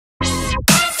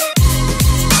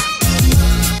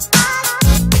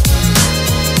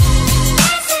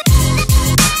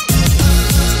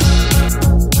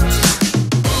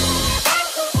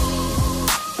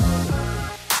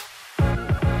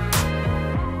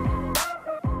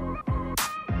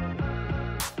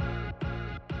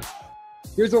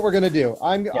Here's what we're going to do.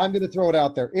 I'm going to throw it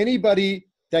out there. Anybody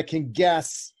that can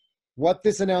guess what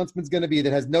this announcement is going to be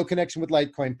that has no connection with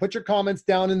Litecoin, put your comments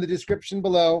down in the description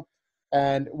below,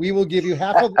 and we will give you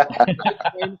half of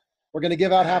Litecoin. We're going to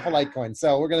give out half a Litecoin.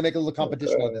 So we're going to make a little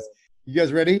competition on this. You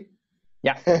guys ready?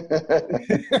 Yeah.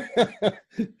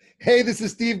 Hey, this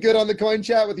is Steve Good on the Coin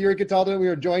Chat with Yuri Cataldo. We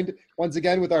are joined once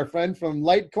again with our friend from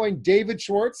Litecoin, David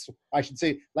Schwartz. I should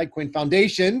say Litecoin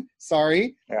Foundation.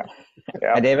 Sorry. Yeah.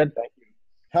 Hi, David. Thank you.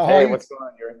 Hey, what's going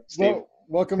on, Yuri? Steve.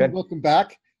 Well, welcome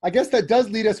back. I guess that does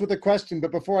lead us with a question,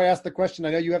 but before I ask the question,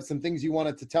 I know you have some things you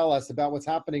wanted to tell us about what's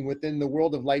happening within the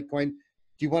world of Litecoin.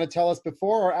 Do you want to tell us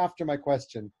before or after my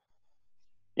question?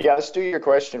 Yeah, let's do your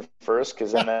question first,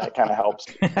 because then that kind of helps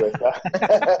with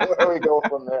where we go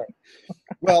from there.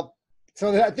 Well,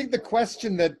 so I think the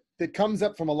question that comes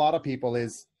up from a lot of people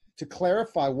is to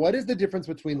clarify, what is the difference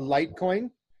between Litecoin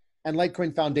and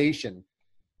Litecoin Foundation?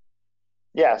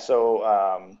 Yeah,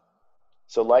 so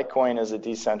Litecoin is a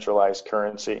decentralized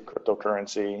currency,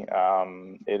 cryptocurrency.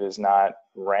 It is not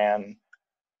ran,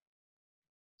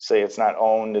 it's not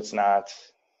owned, it's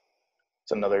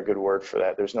another good word for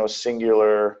that. There's no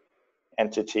singular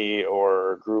entity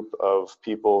or group of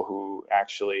people who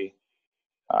actually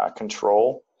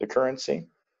control the currency.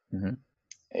 Mm-hmm.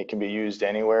 It can be used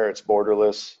anywhere. It's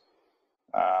borderless.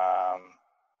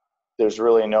 There's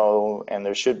really no, and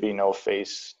there should be no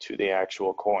face to the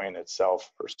actual coin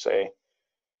itself per se.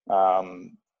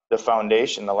 The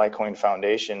foundation, the Litecoin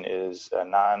Foundation, is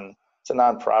it's a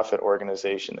non-profit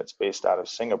organization that's based out of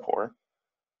Singapore,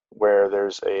 where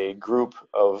there's a group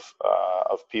of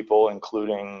people,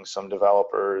 including some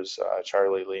developers,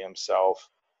 Charlie Lee himself,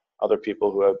 other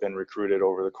people who have been recruited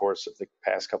over the course of the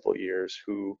past couple of years,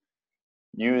 who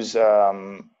use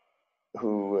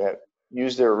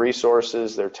their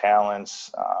resources, their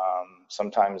talents,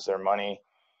 sometimes their money,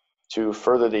 to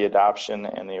further the adoption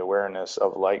and the awareness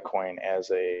of Litecoin as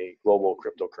a global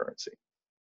cryptocurrency.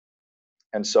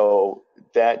 And so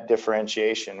that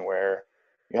differentiation, where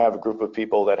you have a group of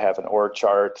people that have an org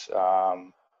chart, a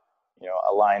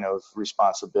line of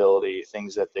responsibility,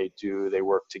 things that they do, they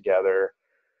work together,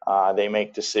 they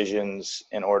make decisions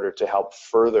in order to help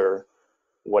further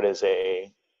what is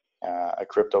a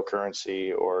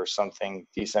cryptocurrency or something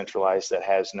decentralized that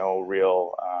has no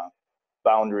real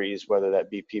boundaries, whether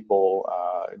that be people,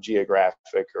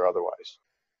 geographic or otherwise.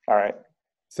 All right.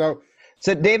 So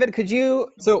David,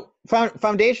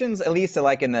 foundations, at least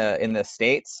like in the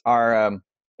States, are an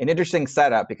interesting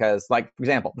setup because, like, for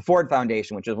example, the Ford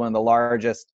Foundation, which is one of the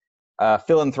largest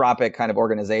philanthropic kind of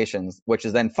organizations, which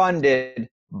is then funded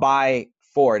by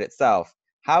Ford itself.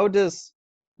 How does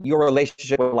your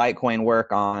relationship with Litecoin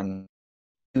work on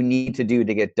what you need to do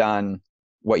to get done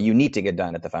what you need to get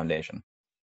done at the foundation?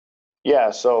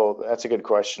 Yeah, so that's a good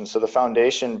question. So the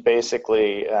foundation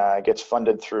basically gets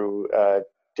funded through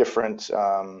different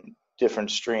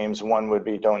streams. One would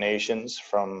be donations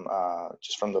from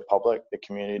just from the public, the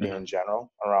community in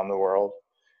general around the world.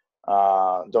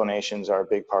 Donations are a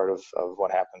big part of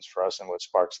what happens for us and what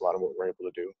sparks a lot of what we're able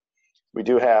to do. We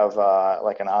do have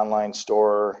like an online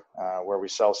store where we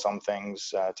sell some things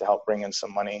to help bring in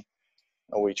some money.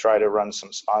 We try to run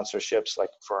some sponsorships, like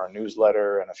for our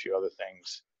newsletter and a few other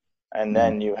things. And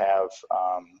then you have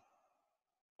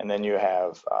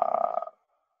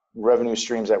revenue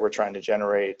streams that we're trying to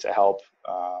generate to help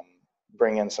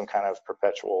bring in some kind of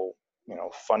perpetual,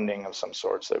 funding of some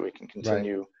sort, so that we can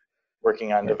continue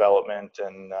working on development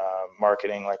and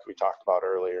marketing, like we talked about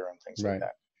earlier, and things like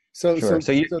that. So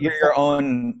you're your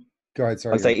own. Go ahead.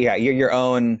 Sorry. Let's say, you're your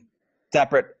own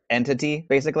separate entity,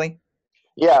 basically.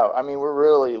 Yeah, I mean, we're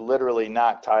really literally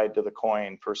not tied to the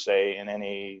coin per se in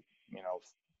any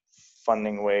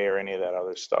funding way or any of that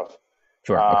other stuff.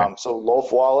 Sure. Okay. So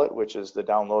Loaf Wallet, which is the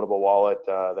downloadable wallet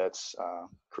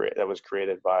that was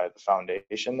created by the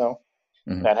foundation, though,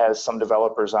 that has some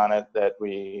developers on it that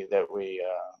we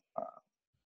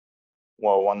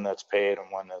one that's paid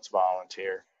and one that's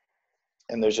volunteer.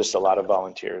 And there's just a lot of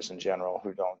volunteers in general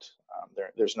who don't.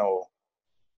 There's no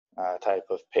type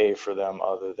of pay for them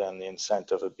other than the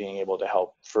incentive of being able to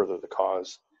help further the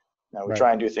cause. Now we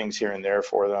try and do things here and there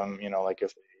for them, like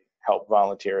if they help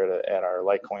volunteer at our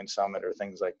Litecoin Summit or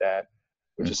things like that,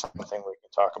 which is something we can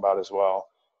talk about as well.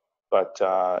 But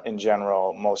in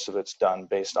general, most of it's done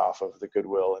based off of the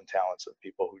goodwill and talents of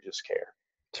people who just care.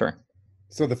 Sure.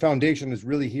 So the foundation is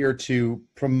really here to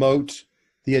promote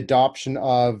the adoption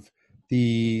of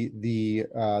the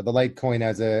Litecoin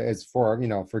as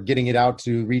for getting it out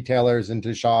to retailers and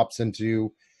to shops and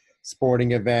to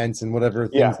sporting events and whatever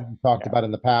things that we talked about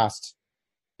in the past.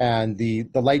 And the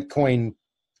Litecoin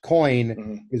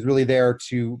coin is really there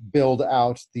to build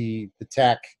out the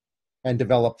tech and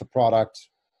develop the product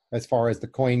as far as the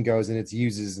coin goes and its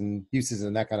uses and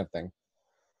that kind of thing.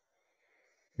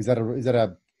 Is that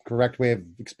a correct way of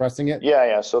expressing it?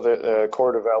 Yeah. So the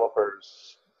core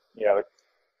developers,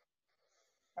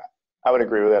 I would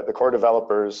agree with that. The core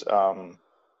developers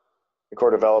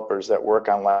that work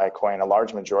on Litecoin, a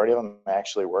large majority of them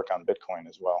actually work on Bitcoin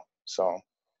as well. So,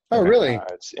 oh, really?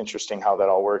 It's interesting how that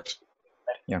all works.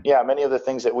 Yeah. Many of the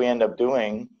things that we end up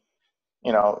doing,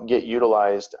 get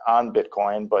utilized on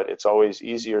Bitcoin, but it's always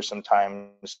easier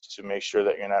sometimes to make sure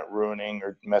that you're not ruining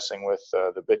or messing with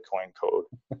the Bitcoin code.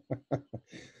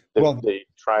 They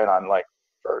try it on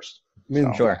first. I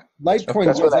mean, sure. Litecoin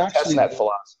that's was where that actually testnet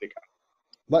philosophy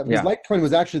comes. Litecoin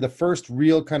was actually the first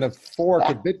real kind of fork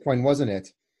of Bitcoin, wasn't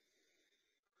it?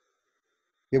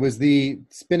 It was the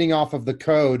spinning off of the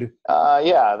code.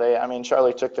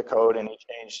 Charlie took the code and he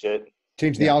changed it.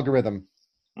 Changed the algorithm.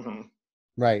 Mm-hmm.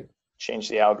 Right.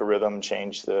 Changed the algorithm,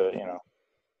 changed the,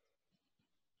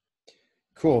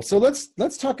 Cool. So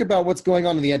let's talk about what's going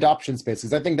on in the adoption space,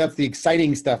 because I think that's the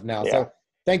exciting stuff now. Yeah. So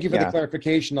thank you for the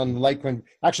clarification on the Litecoin.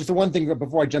 Actually, so one thing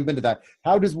before I jump into that,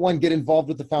 how does one get involved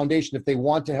with the foundation if they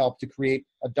want to help to create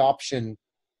adoption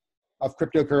of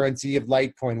cryptocurrency, of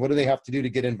Litecoin? What do they have to do to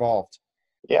get involved?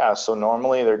 Yeah, so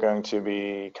normally they're going to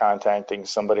be contacting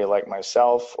somebody like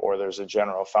myself, or there's a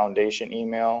general foundation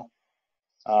email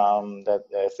that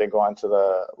if they go onto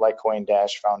the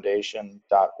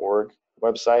litecoin-foundation.org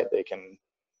website, they can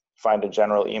find a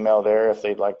general email there if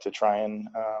they'd like to try and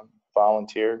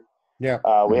volunteer. Yeah.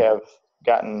 We have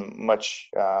gotten much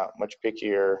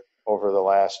pickier over the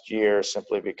last year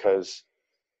simply because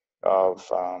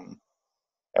of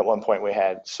at one point we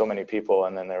had so many people,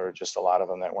 and then there were just a lot of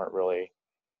them that weren't really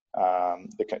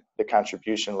the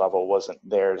contribution level wasn't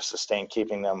there to sustain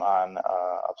keeping them on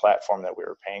a platform that we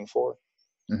were paying for.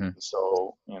 Mm-hmm.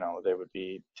 So, they would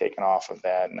be taken off of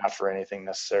that, not for anything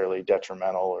necessarily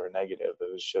detrimental or negative.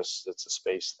 It was just, it's a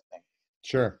space thing.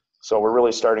 Sure. So we're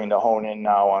really starting to hone in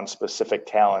now on specific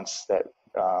talents that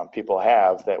people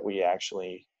have that we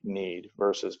actually need,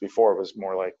 versus before it was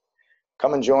more like,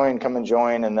 come and join.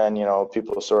 And then,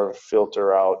 people sort of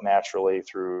filter out naturally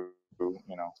through,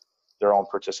 their own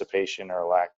participation or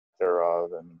lack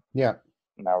thereof. And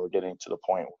now we're getting to the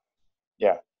point,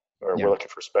 where we're looking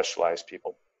for specialized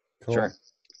people. Cool. Sure.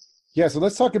 Yeah, so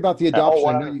let's talk about the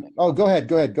adoption. Go ahead.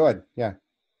 Yeah.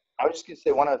 I was just going to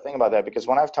say one other thing about that, because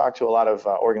when I've talked to a lot of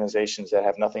organizations that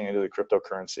have nothing to do with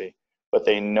cryptocurrency, but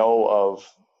they know of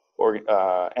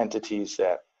entities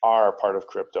that are part of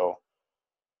crypto,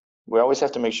 we always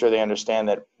have to make sure they understand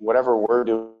that whatever we're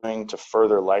doing to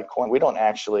further Litecoin,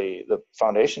 the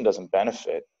foundation doesn't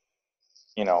benefit,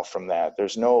 from that.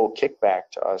 There's no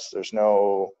kickback to us. There's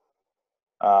no,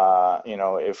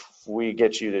 if we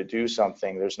get you to do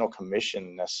something, there's no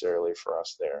commission necessarily for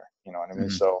us there. You know what I mean?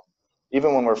 Mm-hmm. So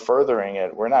even when we're furthering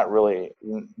it,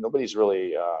 nobody's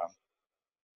really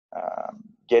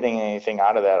getting anything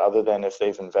out of that other than if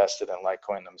they've invested in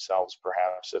Litecoin themselves.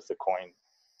 Perhaps if the coin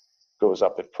goes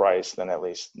up in price, then at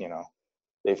least,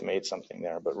 they've made something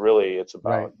there. But really, it's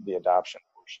about the adoption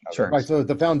portion of it. Right. So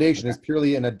the foundation is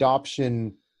purely an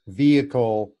adoption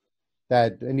vehicle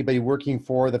that anybody working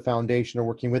for the foundation or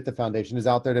working with the foundation is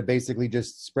out there to basically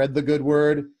just spread the good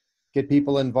word, get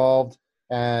people involved.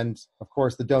 And of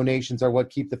course, the donations are what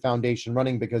keep the foundation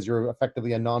running, because you're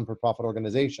effectively a non-for-profit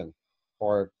organization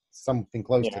or something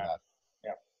close to that.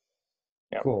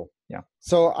 Yeah. Cool. Yeah.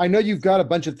 So I know you've got a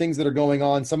bunch of things that are going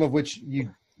on, some of which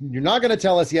you're not going to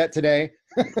tell us yet today.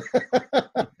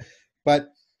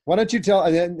 But why don't you tell,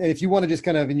 and if you want to just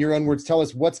kind of in your own words, tell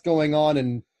us what's going on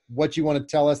and what you want to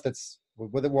tell us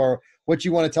or what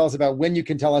you want to tell us about when you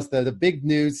can tell us the big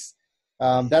news.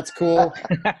 That's cool.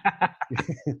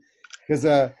 Because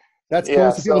that's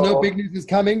cool. So people know big news is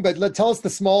coming, but tell us the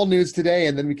small news today,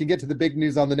 and then we can get to the big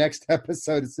news on the next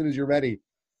episode as soon as you're ready.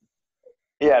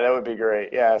 Yeah, that would be great.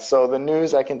 Yeah, so the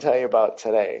news I can tell you about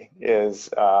today is,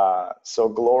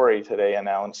 Glory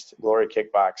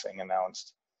Kickboxing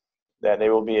announced that they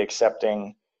will be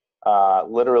accepting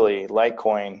literally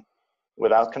Litecoin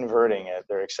without converting it.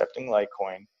 They're accepting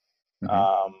Litecoin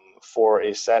for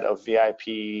a set of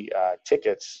VIP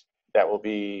tickets that will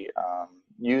be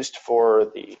used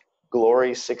for the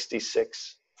Glory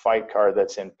 66 fight card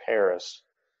that's in Paris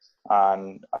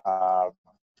on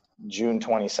June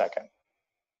 22nd.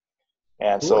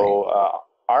 And so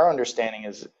our understanding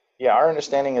is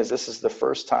this is the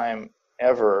first time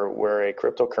ever where a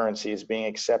cryptocurrency is being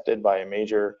accepted by a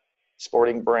major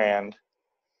sporting brand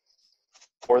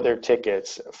for their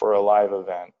tickets for a live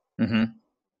event. Mm-hmm.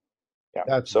 Yeah.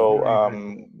 That's so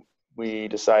we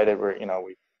decided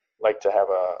we like to have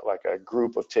a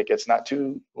group of tickets, not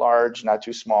too large, not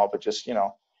too small, but just,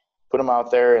 put them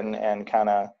out there and kind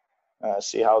of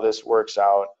see how this works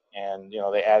out. And,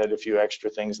 they added a few extra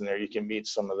things in there. You can meet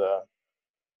some of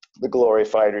the glory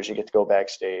fighters. You get to go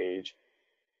backstage.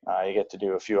 You get to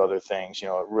do a few other things,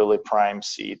 really prime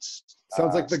seats.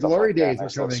 Sounds like the glory days are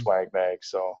nice little coming. Swag bag.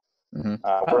 So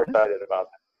we're excited about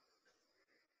that.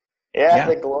 Yeah,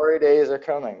 the glory days are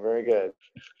coming. Very good.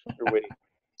 You're witty.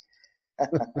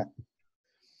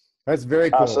 That's very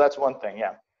cool. So that's one thing.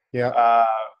 Yeah.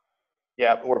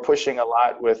 Yeah. We're pushing a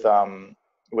lot with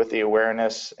the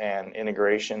awareness and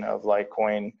integration of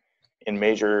Litecoin in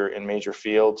major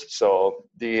fields. So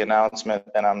the announcement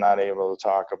that I'm not able to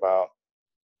talk about,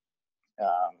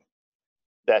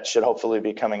 that should hopefully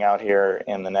be coming out here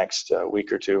in the next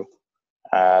week or two.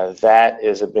 That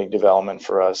is a big development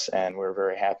for us, and we're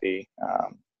very happy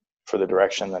for the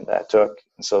direction that took.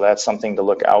 And so that's something to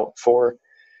look out for.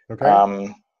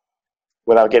 Okay.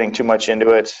 Without getting too much into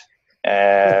it,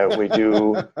 we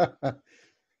do.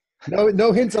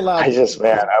 No hints allowed.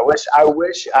 I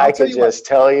wish I could just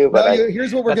tell you, but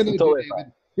here's what we're going to do,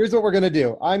 David. Here's what we're going to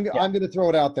do. I'm going to throw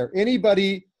it out there.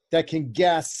 Anybody that can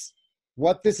guess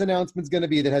what this announcement is going to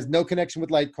be that has no connection with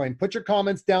Litecoin, put your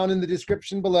comments down in the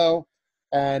description below,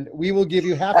 and we will give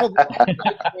you half of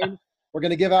Litecoin. We're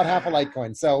going to give out half a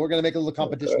Litecoin. So we're going to make a little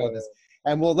competition of this,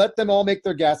 and we'll let them all make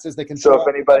their guesses. They can. So if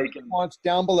anybody can launch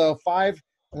down below half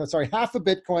a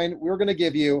Bitcoin, we're going to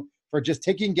give you for just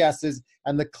taking guesses,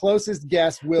 and the closest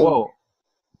guess will. Whoa.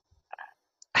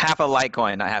 Half a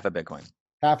Litecoin, not half a Bitcoin.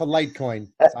 Half a Litecoin.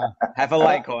 Half a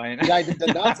Litecoin. Yeah, I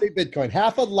did not say Bitcoin.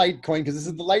 Half a Litecoin, because this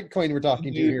is the Litecoin we're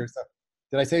talking to here. So,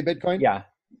 did I say Bitcoin? Yeah.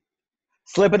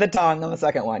 Slip of the tongue on the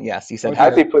second one. Yes, you said.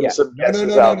 I'd be putting some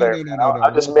guesses out there.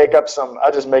 I'll just make up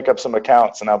some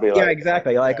accounts, and I'll be like. Yeah,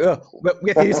 exactly. Like, we have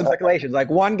to do some speculations. Like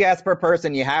one guess per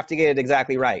person. You have to get it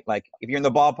exactly right. Like if you're in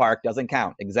the ballpark, doesn't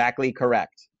count. Exactly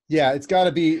correct. Yeah, it's got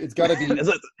to be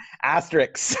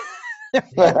asterisks.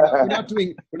 we're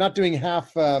not doing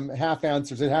half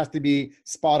answers. It has to be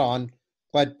spot on,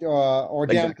 but or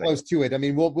damn close to it. I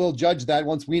mean, we'll judge that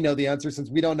once we know the answer, since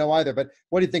we don't know either. But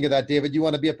what do you think of that, David? You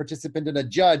want to be a participant and a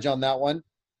judge on that one?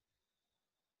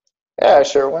 Yeah,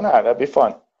 sure. Why not? That'd be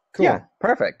fun. Cool. Yeah,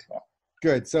 perfect.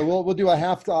 Good. So we'll do a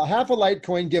half a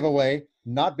Litecoin giveaway,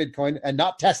 not Bitcoin and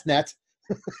not testnet.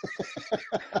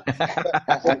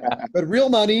 but real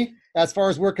money, as far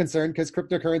as we're concerned, because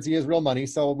cryptocurrency is real money.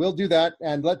 So we'll do that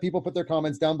and let people put their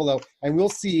comments down below, and we'll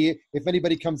see if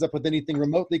anybody comes up with anything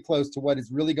remotely close to what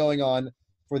is really going on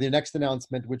for the next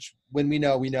announcement, which when we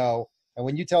know, we know. And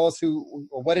when you tell us who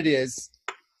or what it is,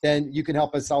 then you can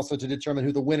help us also to determine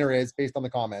who the winner is based on the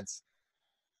comments.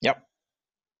 Yep.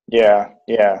 Yeah.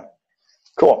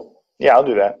 Cool. Yeah, I'll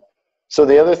do that. So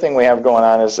the other thing we have going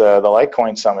on is the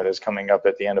Litecoin Summit is coming up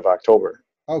at the end of October.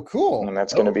 Oh, cool. And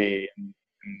that's going to be in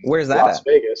Where's that Las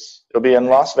Vegas. It'll be in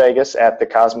Las Vegas at the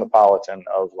Cosmopolitan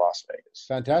of Las Vegas.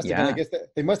 Fantastic. Yeah. And I guess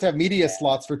they must have media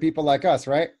slots for people like us,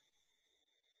 right?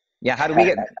 Yeah. How do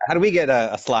we get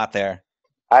a slot there?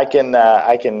 I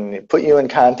can put you in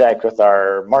contact with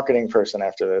our marketing person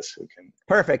after this who can.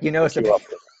 Perfect. You know,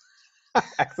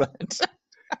 excellent.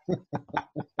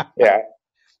 Yeah.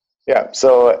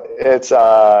 So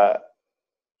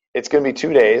it's going to be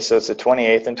 2 days. So it's the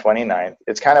 28th and 29th.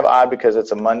 It's kind of odd because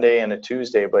it's a Monday and a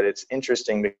Tuesday, but it's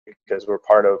interesting because we're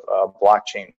part of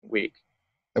Blockchain Week.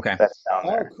 Okay. That's down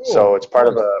there. Cool. So it's part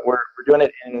of we're doing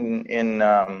it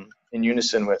in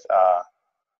unison with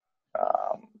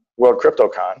World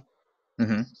CryptoCon.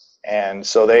 Mm-hmm. And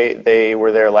so they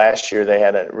were there last year. They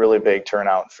had a really big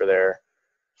turnout for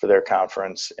their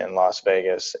conference in Las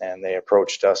Vegas, and they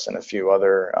approached us and a few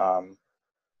other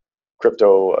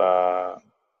crypto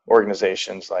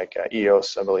organizations like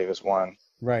EOS, I believe, is one.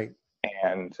 Right.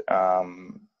 And I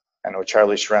know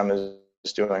Charlie Shrem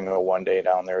is doing a 1 day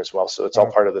down there as well. So it's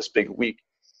all part of this big week.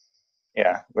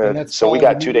 Yeah. So we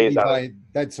got 2 days out.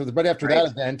 So right after that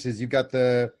event is you've got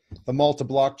the Malta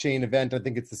blockchain event. I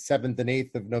think it's the 7th and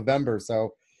 8th of November.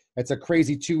 So it's a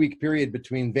crazy 2 week period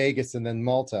between Vegas and then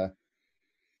Malta.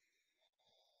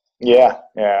 Yeah.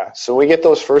 So we get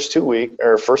those first 2 days,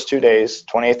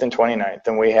 28th and 29th,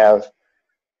 and we have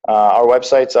our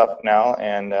website's up now,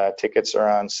 and tickets are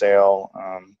on sale.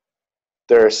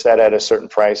 They're set at a certain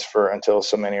price for until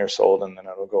so many are sold, and then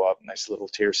it'll go up. Nice little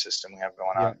tier system we have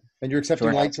going on. And you're accepting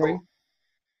Litecoin?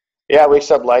 Yeah, we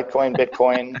accept Litecoin,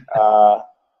 Bitcoin,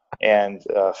 and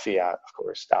fiat, of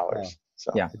course, dollars.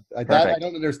 So yeah, I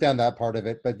don't understand that part of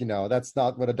it, but that's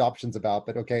not what adoption's about.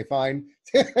 But okay, fine.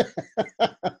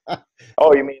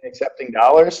 Oh, you mean accepting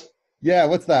dollars? Yeah,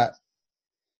 what's that?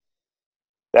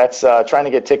 That's trying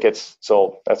to get tickets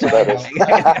sold. That's what that is.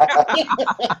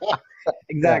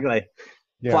 Exactly.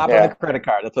 Yeah. Flop on the credit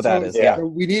card. That's what that is. Yeah. So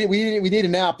we need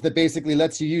an app that basically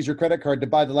lets you use your credit card to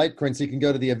buy the Litecoin so you can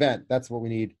go to the event. That's what we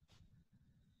need.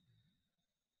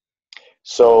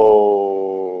 So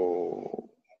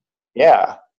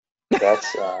yeah,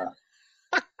 that's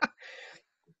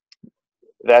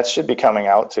that should be coming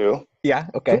out too. Yeah.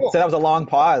 Okay. Cool. So that was a long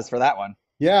pause for that one.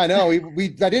 Yeah, I know. I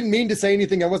didn't mean to say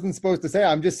anything I wasn't supposed to say.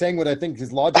 I'm just saying what I think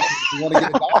is logical if you want to get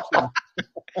adoption.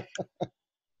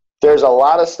 There's a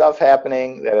lot of stuff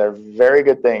happening that are very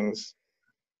good things.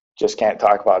 Just can't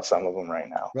talk about some of them right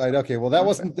now. Right. Okay. Well, that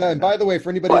wasn't done. By the way, for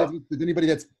anybody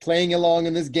that's playing along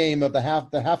in this game of the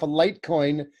half a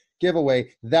Litecoin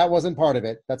giveaway, that wasn't part of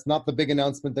it. That's not the big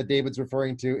announcement that David's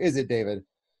referring to, is it, David?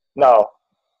 No.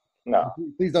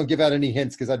 Please don't give out any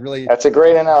hints because I'd really. That's a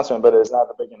great announcement, but it's not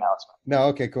the big announcement. No.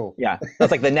 Okay. Cool. Yeah.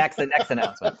 That's like the next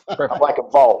announcement. Perfect. I'm like a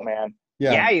vault, man.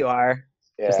 Yeah, you are.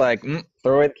 Yeah. Just like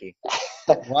throw away the key.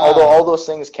 Wow. Although all those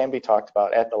things can be talked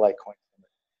about at the Litecoin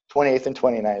 28th and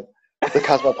 29th, the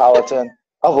Cosmopolitan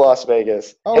of Las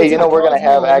Vegas. Oh, hey, we're going to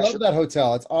have I love that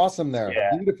hotel. It's awesome there.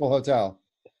 Yeah. Beautiful hotel.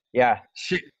 Yeah.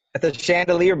 At the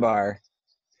Chandelier Bar.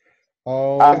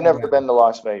 Oh, I've never been to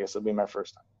Las Vegas. It'll be my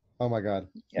first time. Oh my God.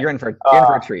 Yeah. You're in for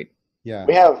a treat. Yeah.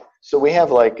 We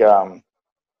have like you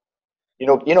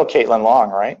know Caitlin Long,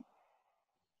 right?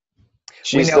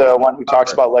 She's the one who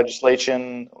talks about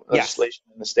legislation in the states.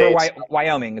 For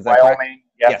Wyoming, is that correct? Wyoming,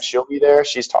 yeah, yes. She'll be there.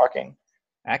 She's talking.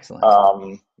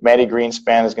 Excellent. Maddie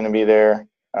Greenspan is going to be there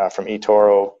from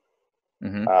eToro.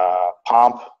 Mm-hmm.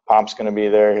 Pomp's going to be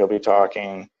there. He'll be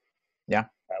talking. Yeah.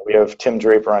 We have Tim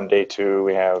Draper on day 2.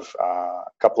 We have a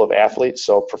couple of athletes,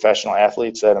 so professional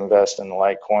athletes that invest in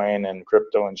Litecoin and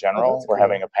crypto in general. We're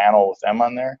having a panel with them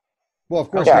on there. Well, of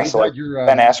course. Yeah, so like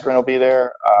Ben Askren will be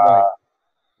there. Right.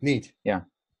 Neat. Yeah.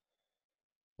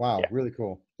 Wow, yeah. Really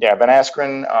cool. Yeah, Ben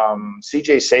Askren,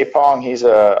 CJ Sapong, he's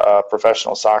a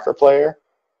professional soccer player,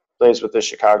 plays with the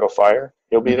Chicago Fire.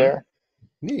 He'll be there.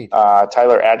 Neat.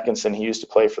 Tyler Atkinson, he used to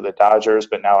play for the Dodgers,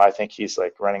 but now I think he's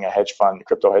like running a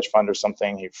crypto hedge fund or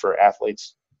something for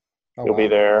athletes. He'll be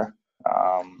there.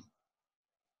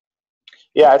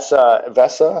 Yeah, it's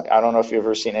Vesa. I don't know if you've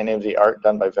ever seen any of the art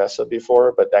done by Vesa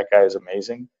before, but that guy is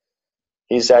amazing.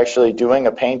 He's actually doing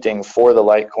a painting for the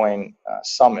Litecoin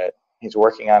Summit. He's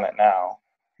working on it now.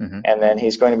 Mm-hmm. And then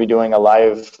he's going to be doing a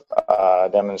live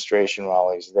demonstration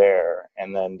while he's there,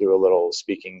 and then do a little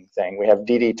speaking thing. We have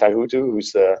Didi Tahutu,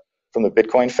 who's from the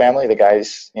Bitcoin family. The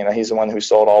guy's, he's the one who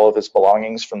sold all of his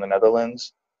belongings from the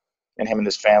Netherlands, and him and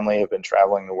his family have been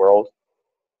traveling the world,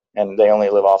 and they only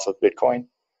live off of Bitcoin.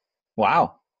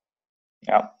 Wow.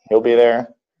 Yeah, he'll be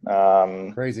there.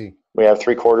 Crazy. We have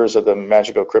 3/4 of the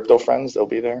Magical Crypto friends. They'll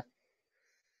be there.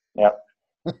 Yep.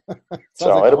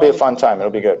 So like it'll be a fun time.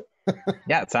 It'll be good.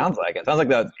 Yeah, it sounds like it. Sounds like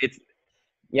the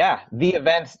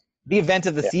event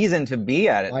of the season to be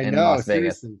at it in Las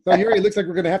Vegas. So here it looks like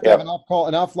we're going to have to have an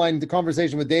offline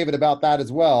conversation with David about that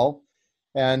as well,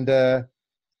 and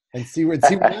see where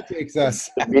that takes us.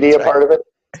 The media part of it.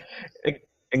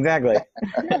 Exactly.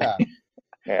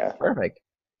 Yeah. Perfect.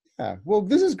 Yeah. Well,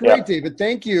 this is great, David.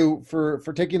 Thank you for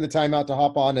taking the time out to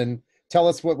hop on and tell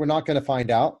us what we're not going to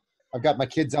find out. I've got my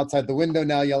kids outside the window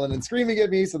now yelling and screaming at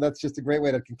me, so that's just a great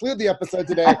way to conclude the episode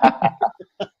today.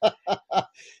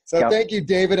 So thank you,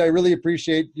 David. I really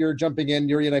appreciate your jumping in.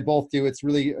 Yuri and I both do. It's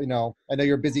really, I know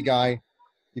you're a busy guy.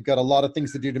 You've got a lot of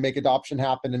things to do to make adoption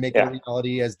happen and make it a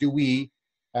reality, as do we.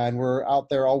 And we're out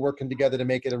there all working together to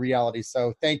make it a reality.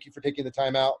 So thank you for taking the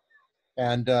time out.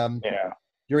 And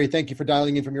Yuri, thank you for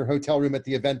dialing in from your hotel room at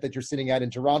the event that you're sitting at in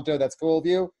Toronto. That's cool of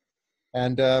you.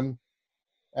 And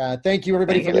thank you,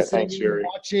 everybody, for listening,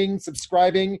 watching,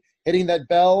 subscribing, hitting that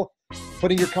bell,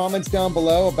 putting your comments down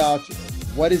below about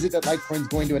what is it that Litecoin's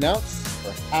going to announce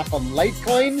for half a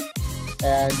Litecoin.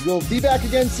 And we'll be back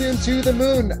again soon to the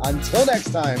moon. Until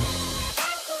next time.